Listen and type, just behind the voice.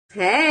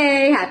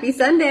Hey, happy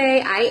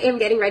Sunday. I am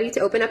getting ready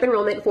to open up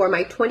enrollment for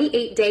my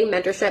 28-day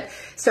mentorship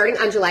starting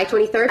on July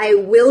 23rd. I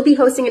will be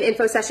hosting an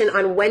info session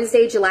on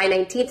Wednesday, July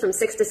 19th from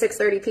 6 to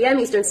 6:30 p.m.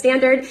 Eastern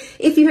Standard.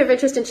 If you have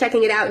interest in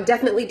checking it out,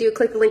 definitely do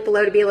click the link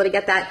below to be able to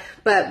get that,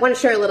 but want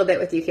to share a little bit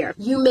with you here.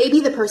 You may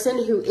be the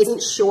person who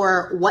isn't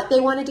sure what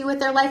they want to do with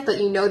their life, but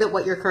you know that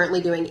what you're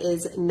currently doing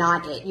is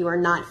not it. You are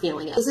not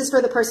feeling it. This is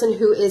for the person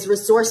who is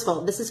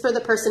resourceful. This is for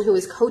the person who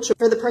is coachable,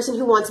 for the person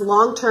who wants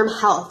long-term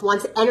health,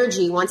 wants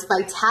energy, wants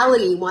vitality,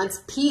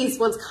 wants peace,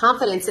 wants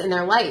confidence in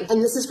their life.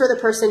 And this is for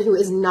the person who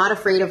is not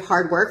afraid of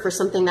hard work, for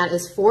something that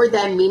is for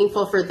them,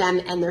 meaningful for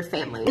them and their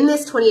family. In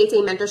this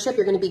 28-day mentorship,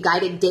 you're going to be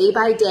guided day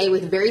by day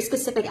with very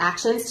specific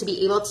actions to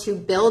be able to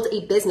build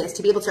a business,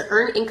 to be able to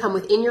earn income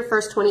within your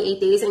first 28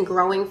 days and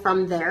growing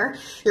from there.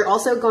 You're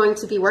also going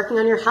to be working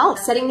on your health,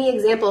 setting the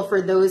example for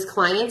those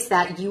clients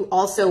that you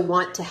also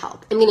want to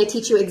help. I'm going to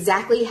teach you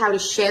exactly how to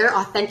share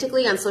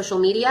authentically on social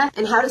media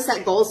and how to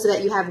set goals so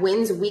that you have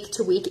wins week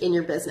to week in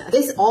your business.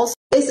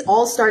 This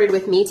all started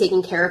with me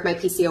taking care of my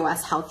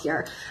PCOS health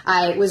here.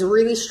 I was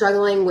really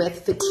struggling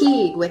with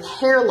fatigue, with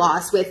hair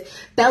loss, with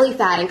belly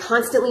fat, and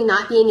constantly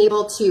not being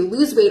able to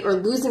lose weight or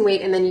losing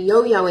weight and then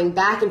yo-yoing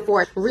back and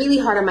forth. Really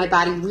hard on my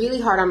body, really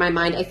hard on my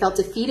mind. I felt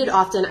defeated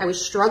often. I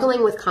was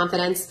struggling with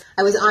confidence.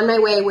 I was on my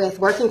way with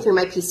working through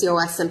my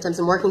PCOS symptoms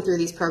and working through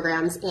these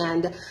programs,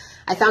 and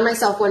I found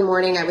myself one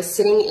morning, I was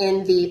sitting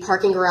in the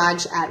parking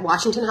garage at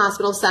Washington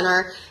Hospital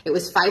Center. It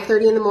was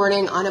 5:30 in the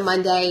morning on a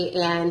Monday,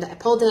 and I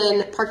pulled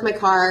in, parked my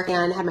car,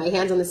 and had my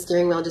hands on the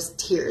steering wheel, just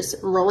tears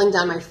rolling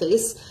down my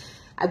face.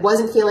 I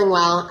wasn't feeling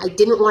well. I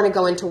didn't want to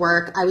go into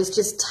work. I was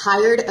just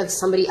tired of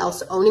somebody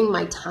else owning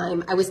my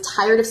time. I was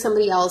tired of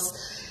somebody else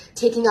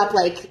taking up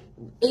like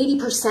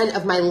 80%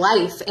 of my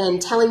life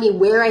and telling me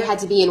where I had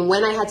to be and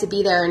when I had to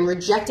be there and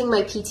rejecting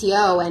my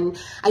PTO. And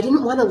I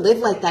didn't want to live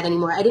like that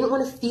anymore. I didn't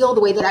want to feel the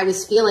way that I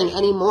was feeling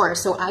anymore.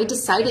 So I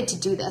decided to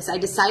do this. I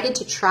decided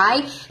to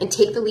try and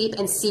take the leap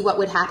and see what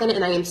would happen.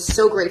 And I am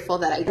so grateful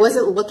that I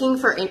wasn't looking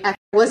for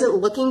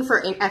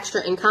an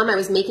extra income. I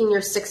was making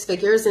near 6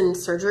 figures in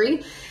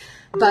surgery.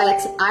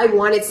 But I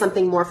wanted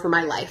something more for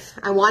my life.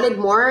 I wanted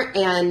more,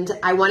 and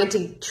I wanted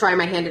to try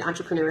my hand at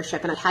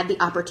entrepreneurship, and I had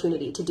the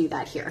opportunity to do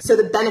that here. So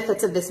the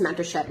benefits of this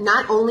mentorship: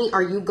 not only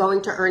are you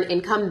going to earn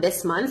income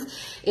this month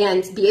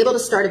and be able to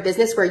start a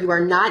business where you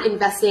are not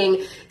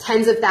investing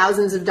tens of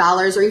thousands of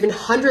dollars or even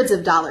hundreds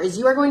of dollars,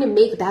 you are going to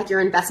make back your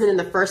investment in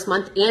the first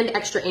month and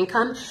extra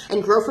income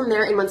and grow from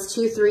there in months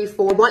 2, 3,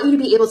 4. I want you to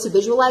be able to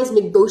visualize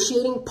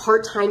negotiating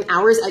part-time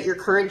hours at your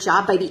current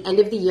job by the end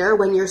of the year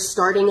when you're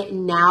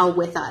starting now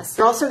with us.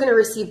 You're also going to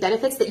receive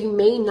benefits that you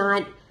may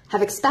not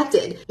have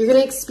expected. You're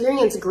going to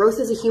experience growth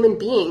as a human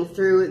being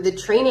through the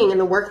training and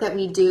the work that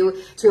we do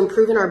to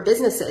improve in our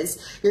businesses.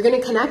 You're going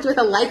to connect with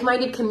a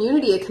like-minded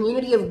community, a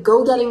community of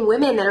go-getting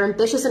women that are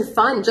ambitious and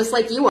fun, just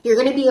like you are. You're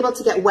going to be able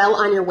to get well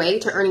on your way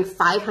to earning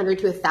 $500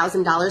 to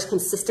 $1,000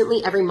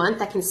 consistently every month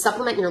that can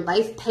supplement your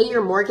life, pay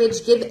your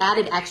mortgage, give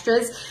added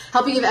extras,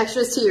 help you give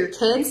extras to your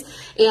kids,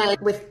 and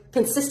with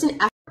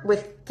consistent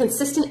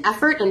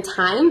effort and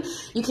time,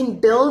 you can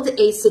build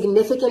a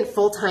significant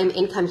full-time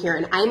income here,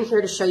 and I'm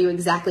here to show you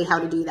exactly how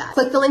to do that.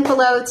 Click the link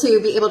below to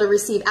be able to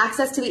receive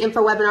access to the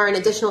info webinar and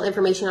additional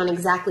information on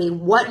exactly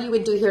what you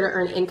would do here to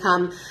earn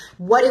income,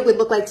 what it would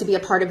look like to be a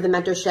part of the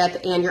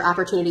mentorship, and your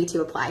opportunity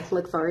to apply.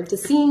 Look forward to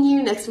seeing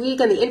you next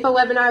week on the info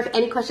webinar. If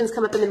any questions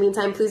come up in the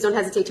meantime, please don't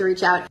hesitate to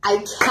reach out.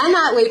 I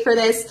cannot wait for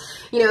this.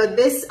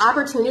 This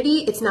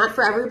opportunity, it's not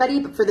for everybody,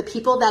 but for the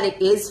people that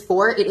it is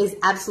for, it is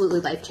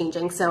absolutely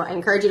life-changing. So I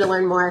encourage you to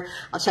learn more.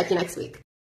 I'll check you next week.